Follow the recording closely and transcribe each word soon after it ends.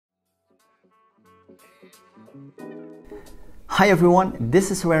Hi everyone,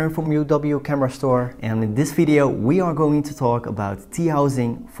 this is Warren from GoPrio Camera Store, and in this video we are going to talk about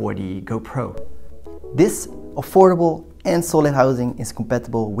T-housing for the GoPro. This affordable and solid housing is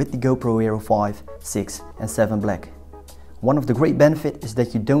compatible with the GoPro Hero 5, 6 and 7 Black. One of the great benefits is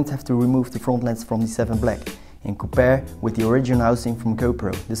that you don't have to remove the front lens from the 7 Black and compare with the original housing from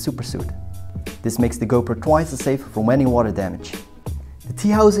GoPro, the Super Suit. This makes the GoPro twice as safe from any water damage. The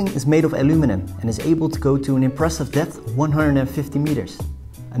T-housing is made of aluminum and is able to go to an impressive depth of 150 meters.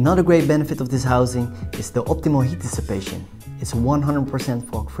 Another great benefit of this housing is the optimal heat dissipation. It's 100%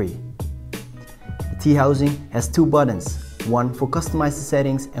 fog-free. The T-housing has two buttons, one for customizing the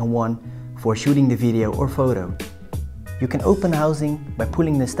settings and one for shooting the video or photo. You can open the housing by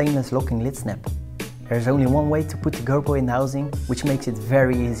pulling the stainless locking lid snap. There's only one way to put the GoPro in the housing, which makes it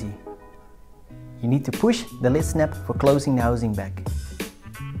very easy. You need to push the lid snap for closing the housing back.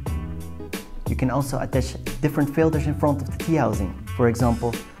 You can also attach different filters in front of the T-housing, for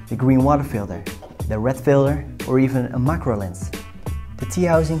example the green water filter, the red filter or even a macro lens. The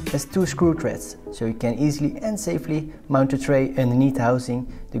T-housing has two screw threads, so you can easily and safely mount a tray underneath the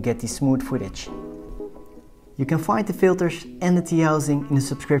housing to get the smooth footage. You can find the filters and the T-housing in the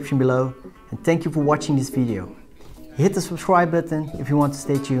description below, and thank you for watching this video. Hit the subscribe button if you want to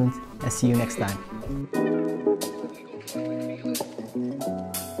stay tuned, and see you next time.